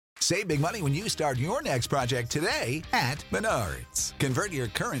Save big money when you start your next project today at Menards. Convert your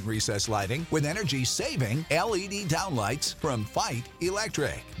current recessed lighting with energy-saving LED downlights from Fight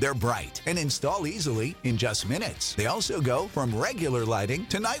Electric. They're bright and install easily in just minutes. They also go from regular lighting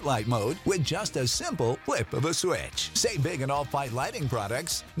to nightlight mode with just a simple flip of a switch. Save big on all Fight lighting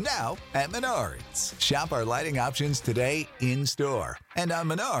products now at Menards. Shop our lighting options today in-store and on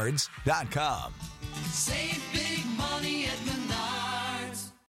Menards.com. Save big money at Menards.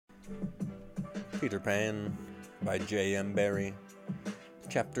 Peter Pan by J.M. Barrie.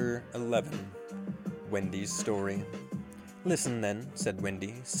 Chapter 11. Wendy's Story. "Listen then," said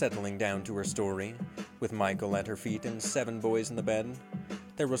Wendy, settling down to her story, with Michael at her feet and 7 boys in the bed.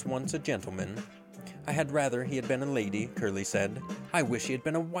 "There was once a gentleman." "I had rather he had been a lady," Curly said. "I wish he had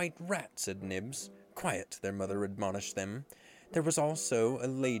been a white rat," said Nibs. "Quiet," their mother admonished them. "There was also a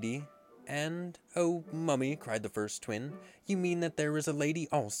lady and—" "Oh, Mummy," cried the first twin, "you mean that there is a lady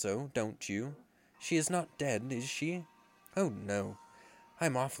also, don't you? She is not dead, is she?" "Oh, no.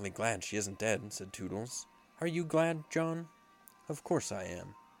 I'm awfully glad she isn't dead," said Toodles. "Are you glad, John?" "Of course I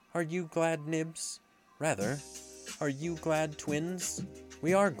am." "Are you glad, Nibs?" "Rather." "Are you glad, twins?"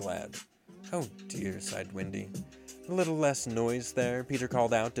 "We are glad." "Oh, dear," sighed Wendy. "A little less noise there," Peter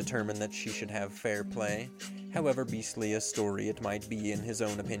called out, determined that she should have fair play, however beastly a story it might be in his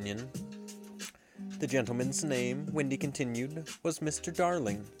own opinion. "The gentleman's name," Wendy continued, "was Mr.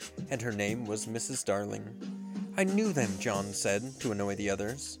 Darling, and her name was Mrs. Darling." "I knew them," John said, to annoy the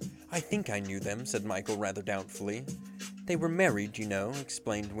others. "I think I knew them," said Michael rather doubtfully. "They were married, you know,"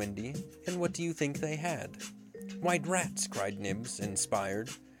 explained Wendy, "and what do you think they had?" "White rats," cried Nibs, inspired.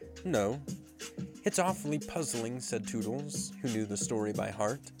 "No." "It's awfully puzzling," said Toodles, who knew the story by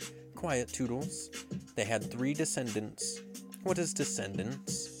heart. "Quiet, Toodles. They had 3 descendants." "What is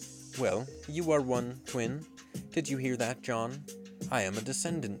descendants?" "Well, you are one, twin. Did you hear that, John? I am a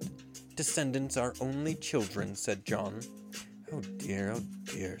descendant." "Descendants are only children," said John. Oh dear,"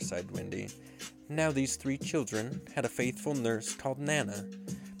 sighed Wendy. "Now these 3 children had a faithful nurse called Nana,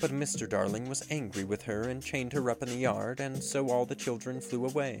 but Mr. Darling was angry with her and chained her up in the yard, and so all the children flew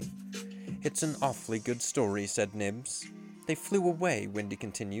away." "It's an awfully good story," said Nibs. "They flew away," Wendy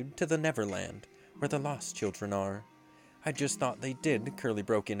continued, "to the Neverland, where the lost children are." "I just thought they did," Curly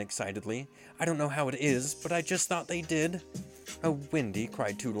broke in excitedly. "I don't know how it is, but I just thought they did." "Oh, Wendy,"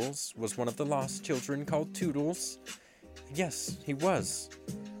 cried Toodles, "was one of the lost children called Toodles?" "Yes, he was."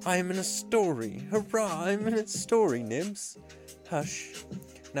 "I am in a story! Hurrah! I'm in a story, Nibs!" "Hush.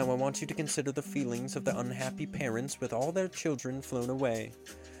 Now I want you to consider the feelings of the unhappy parents with all their children flown away."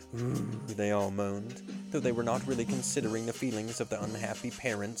 "Ooh," they all moaned, though they were not really considering the feelings of the unhappy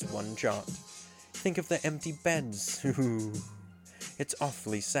parents one jot. "Think of the empty beds. Ooh." "It's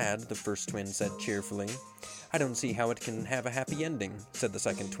awfully sad," the first twin said cheerfully. "I don't see how it can have a happy ending," said the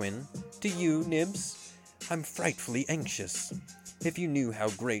second twin. "Do you, Nibs?" "I'm frightfully anxious." "If you knew how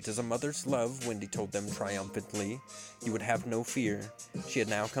great is a mother's love," Wendy told them triumphantly, "you would have no fear." She had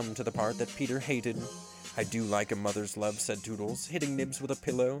now come to the part that Peter hated. "I do like a mother's love," said Toodles, hitting Nibs with a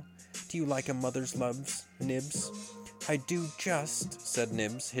pillow. "Do you like a mother's love, Nibs?" "I do just," said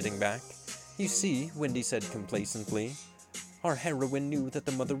Nibs, hitting back. "You see," Wendy said complacently, "our heroine knew that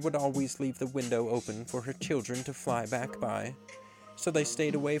the mother would always leave the window open for her children to fly back by. So they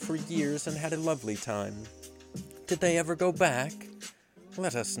stayed away for years and had a lovely time." "Did they ever go back?"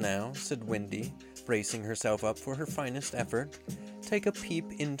 "Let us now," said Wendy, bracing herself up for her finest effort, "take a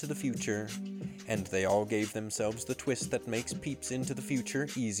peep into the future." And they all gave themselves the twist that makes peeps into the future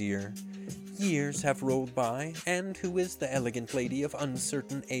easier. "Years have rolled by, and who is the elegant lady of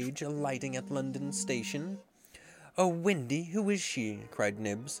uncertain age alighting at London Station?" "Oh, Wendy, who is she?" cried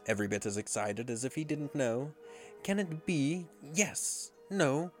Nibs, every bit as excited as if he didn't know. "Can it be? Yes.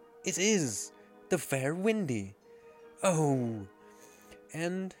 No. It is. The fair Wendy." "Oh!"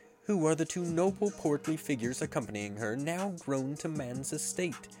 "And who are the 2 noble portly figures accompanying her, now grown to man's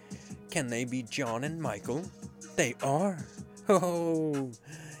estate? Can they be John and Michael?" "They are." "Oh!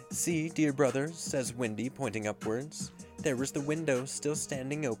 See, dear brothers," says Wendy, pointing upwards. "There is the window still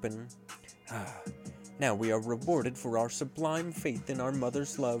standing open. Ah, now we are rewarded for our sublime faith in our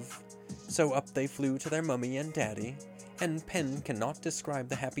mother's love." So up they flew to their mummy and daddy, and pen cannot describe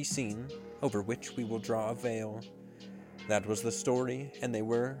the happy scene, over which we will draw a veil. That was the story, and they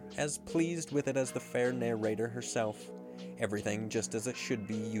were as pleased with it as the fair narrator herself. Everything just as it should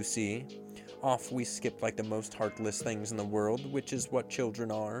be, you see. Off we skipped like the most heartless things in the world, which is what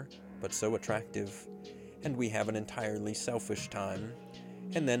children are, but so attractive. And we have an entirely selfish time.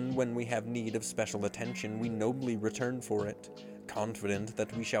 And then when we have need of special attention, we nobly return for it, confident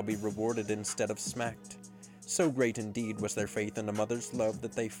that we shall be rewarded instead of smacked. So great indeed was their faith in a mother's love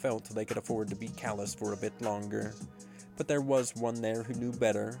that they felt they could afford to be callous for a bit longer. But there was one there who knew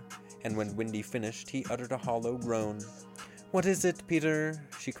better, and when Wendy finished, he uttered a hollow groan. "What is it, Peter?"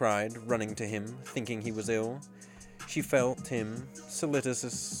 she cried, running to him, thinking he was ill. She felt him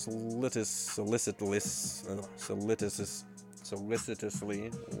solicitously,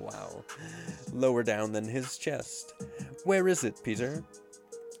 lower down than his chest. "Where is it, Peter?"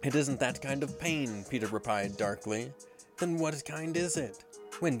 "It isn't that kind of pain," Peter replied darkly. "Then what kind is it?"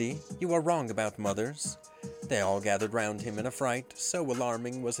 "Wendy, you are wrong about mothers." They all gathered round him in a fright, so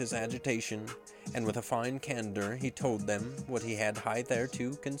alarming was his agitation, and with a fine candor he told them what he had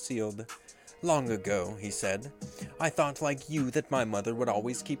hitherto concealed. "Long ago," he said, "I thought like you that my mother would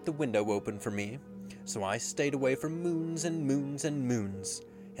always keep the window open for me. So I stayed away for moons and moons and moons,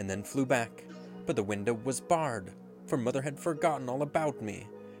 and then flew back. But the window was barred, for mother had forgotten all about me,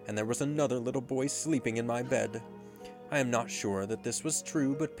 and there was another little boy sleeping in my bed. I am not sure that this was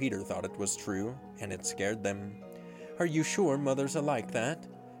true, but Peter thought it was true, and it scared them." "Are you sure mothers are like that?"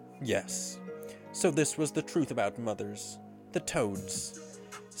 "Yes. So this was the truth about mothers. The toads.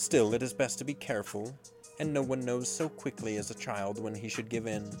 Still, it is best to be careful, and no one knows so quickly as a child when he should give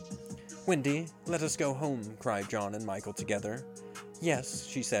in." "Wendy, let us go home," cried John and Michael together. "Yes,"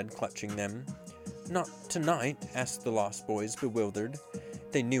 she said, clutching them. "Not tonight?" asked the lost boys, bewildered.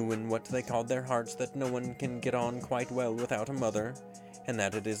 They knew in what they called their hearts that no one can get on quite well without a mother, and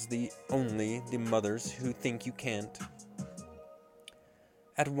that it is only the mothers who think you can't.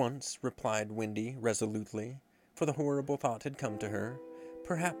 "At once," replied Wendy resolutely, for the horrible thought had come to her.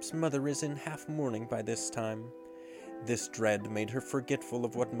 "Perhaps mother is in half mourning by this time." This dread made her forgetful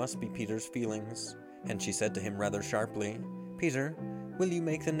of what must be Peter's feelings, and she said to him rather sharply, "Peter, will you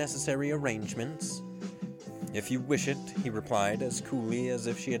make the necessary arrangements?" "If you wish it," he replied, as coolly as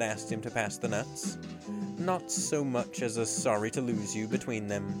if she had asked him to pass the nuts. Not so much as a sorry to lose you between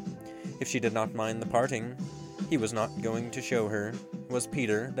them. If she did not mind the parting, he was not going to show her, was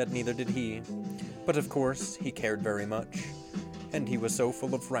Peter, that neither did he. But of course he cared very much, and he was so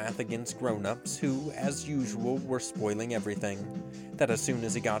full of wrath against grown-ups, who, as usual, were spoiling everything, that as soon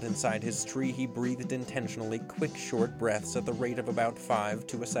as he got inside his tree he breathed intentionally quick, short breaths at the rate of about 5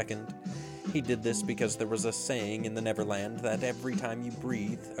 to a second. He did this because there was a saying in the Neverland that every time you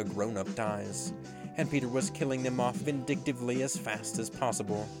breathe, a grown-up dies, and Peter was killing them off vindictively as fast as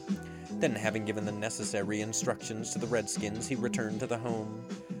possible. Then, having given the necessary instructions to the Redskins, he returned to the home,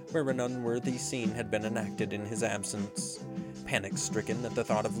 where an unworthy scene had been enacted in his absence. Panic-stricken at the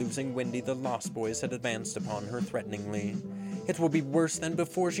thought of losing Wendy, the Lost Boys had advanced upon her threateningly. "It will be worse than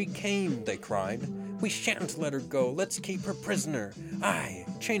before she came," they cried. "We shan't let her go. Let's keep her prisoner. Aye,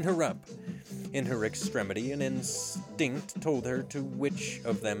 chain her up." In her extremity, an instinct told her to which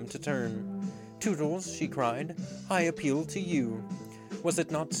of them to turn. "Toodles," she cried, "I appeal to you." Was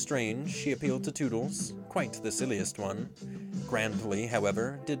it not strange she appealed to Toodles? Quite the silliest one. Grandly,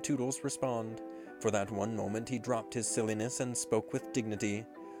 however, did Toodles respond. For that one moment he dropped his silliness and spoke with dignity.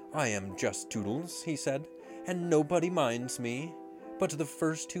 "I am just Toodles," he said, "and nobody minds me. But the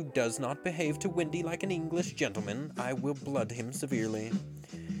first who does not behave to Wendy like an English gentleman, I will blood him severely."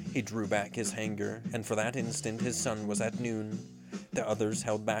 He drew back his hanger, and for that instant his sun was at noon. The others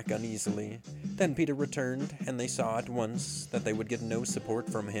held back uneasily. Then Peter returned, and they saw at once that they would get no support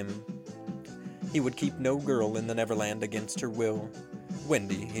from him. He would keep no girl in the Neverland against her will.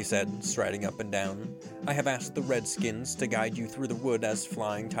 "Wendy," he said, striding up and down, "I have asked the Redskins to guide you through the wood as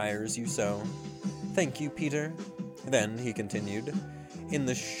flying tires you sow." "Thank you, Peter." Then, he continued, in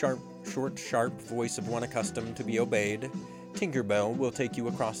the sharp voice of one accustomed to be obeyed, "Tinker Bell will take you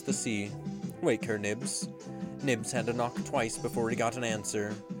across the sea. Wake her, Nibs." Nibs had to knock twice before he got an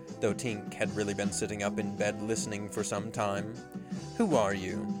answer, though Tink had really been sitting up in bed listening for some time. "Who are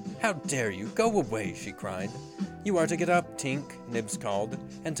you? How dare you? Go away," she cried. "You are to get up, Tink," Nibs called,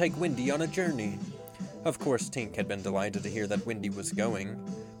 "and take Wendy on a journey." Of course Tink had been delighted to hear that Wendy was going,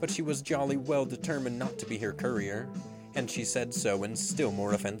 but she was jolly well determined not to be her courier, and she said so in still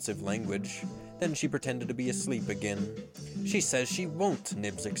more offensive language. Then she pretended to be asleep again. "She says she won't,"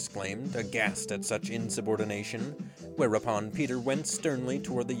 Nibs exclaimed, aghast at such insubordination, whereupon Peter went sternly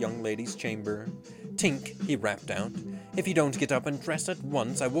toward the young lady's chamber. "Tink," he rapped out, "if you don't get up and dress at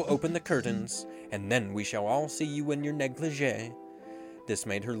once, I will open the curtains, and then we shall all see you in your negligee." This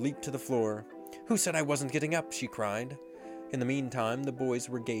made her leap to the floor. "Who said I wasn't getting up?" she cried. In the meantime, the boys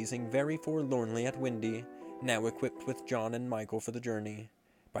were gazing very forlornly at Wendy, now equipped with John and Michael for the journey.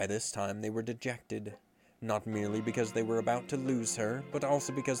 By this time they were dejected, not merely because they were about to lose her, but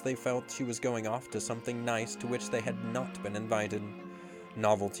also because they felt she was going off to something nice to which they had not been invited.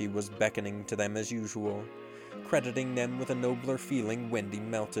 Novelty was beckoning to them as usual. crediting them with a nobler feeling. Wendy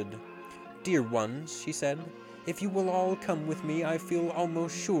melted. "Dear ones," she said, "if you will all come with me, I feel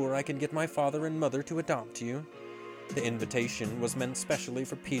almost sure I can get my father and mother to adopt you." The invitation was meant specially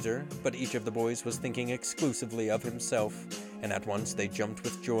for Peter, but each of the boys was thinking exclusively of himself, and at once they jumped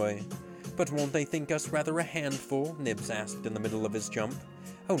with joy. "But won't they think us rather a handful?" Nibs asked in the middle of his jump.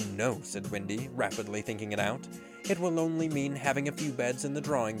 "Oh no," said Wendy, rapidly thinking it out. "It will only mean having a few beds in the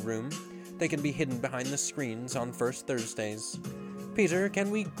drawing room. They can be hidden behind the screens on first Thursdays." "Peter, can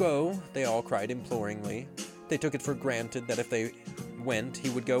we go?" they all cried imploringly. They took it for granted that if they went, he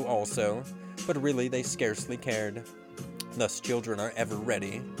would go also, but really they scarcely cared. Thus children are ever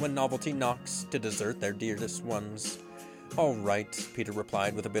ready, when novelty knocks, to desert their dearest ones. "All right," Peter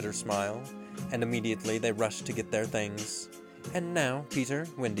replied with a bitter smile, and immediately they rushed to get their things. "And now, Peter,"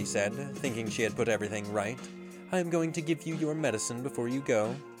 Wendy said, thinking she had put everything right, "I am going to give you your medicine before you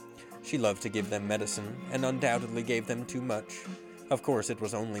go." She loved to give them medicine, and undoubtedly gave them too much. Of course it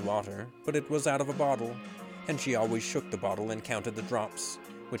was only water, but it was out of a bottle, and she always shook the bottle and counted the drops,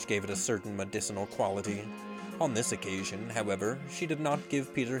 which gave it a certain medicinal quality. On this occasion, however, she did not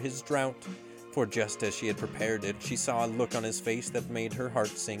give Peter his draught, for just as she had prepared it, she saw a look on his face that made her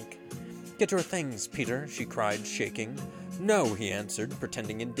heart sink. "Get your things, Peter," she cried, shaking. "No," he answered,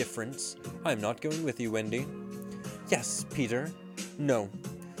 pretending indifference. "I am not going with you, Wendy." "Yes, Peter." "No."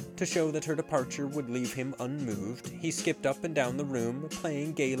 To show that her departure would leave him unmoved, he skipped up and down the room,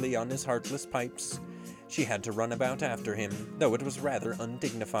 playing gaily on his heartless pipes. She had to run about after him, though it was rather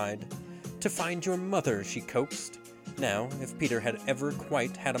undignified. "To find your mother," she coaxed. Now, if Peter had ever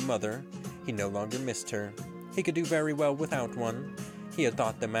quite had a mother, he no longer missed her. He could do very well without one. He had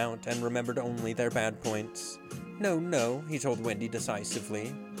thought them out and remembered only their bad points. No, he told Wendy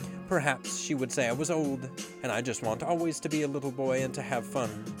decisively. Perhaps she would say I was old, and I just want always to be a little boy and to have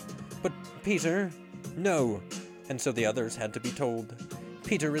fun. But Peter, no. And so the others had to be told.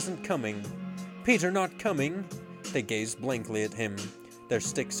 Peter isn't coming. Peter not coming? They gazed blankly at him, their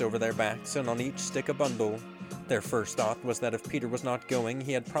sticks over their backs, and on each stick a bundle. Their first thought was that if Peter was not going,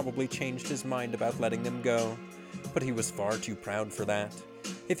 he had probably changed his mind about letting them go. But he was far too proud for that.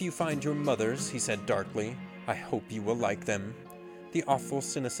 "If you find your mothers," he said darkly, "I hope you will like them." The awful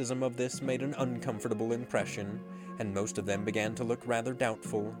cynicism of this made an uncomfortable impression, and most of them began to look rather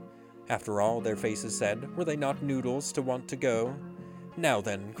doubtful. After all, their faces said, were they not noodles to want to go? "Now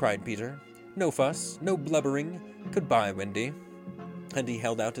then," cried Peter. "No fuss, no blubbering. Goodbye, Wendy." And he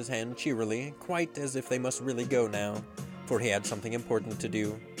held out his hand cheerily, quite as if they must really go now, for he had something important to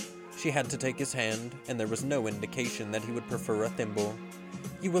do. She had to take his hand, and there was no indication that he would prefer a thimble.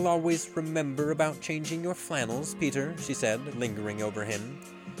 "You will always remember about changing your flannels, Peter," she said, lingering over him.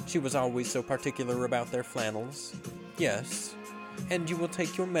 She was always so particular about their flannels. "Yes." "And you will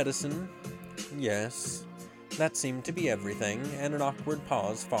take your medicine?" "Yes." That seemed to be everything, and an awkward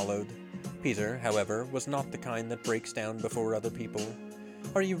pause followed. Peter, however, was not the kind that breaks down before other people.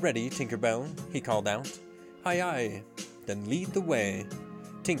 "Are you ready, Tinker Bell?" he called out. "Aye, aye." "Then lead the way."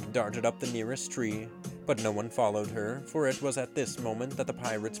 Tink darted up the nearest tree, but no one followed her, for it was at this moment that the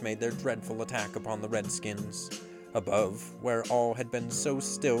pirates made their dreadful attack upon the Redskins. Above, where all had been so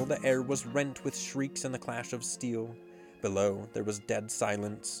still, the air was rent with shrieks and the clash of steel. Below, there was dead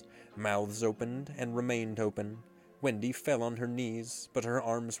silence. Mouths opened and remained open. Wendy fell on her knees, but her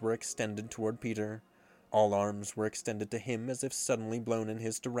arms were extended toward Peter. All arms were extended to him as if suddenly blown in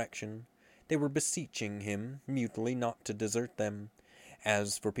his direction. They were beseeching him mutely not to desert them.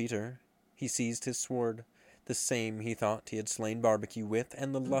 As for Peter, he seized his sword, the same he thought he had slain Barbecue with,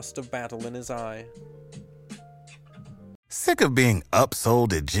 and the lust of battle in his eye. Sick of being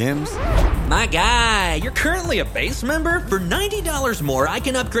upsold at gyms? My guy, you're currently a base member? For $90 more, I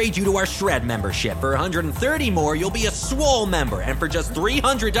can upgrade you to our Shred membership. For $130 more, you'll be a Swole member. And for just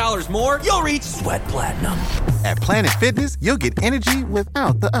 $300 more, you'll reach Sweat Platinum. At Planet Fitness, you'll get energy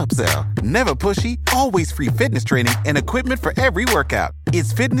without the upsell. Never pushy, always free fitness training and equipment for every workout.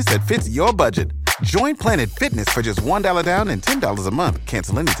 It's fitness that fits your budget. Join Planet Fitness for just $1 down and $10 a month.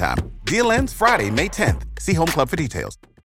 Cancel anytime. Deal ends Friday, May 10th. See Home Club for details.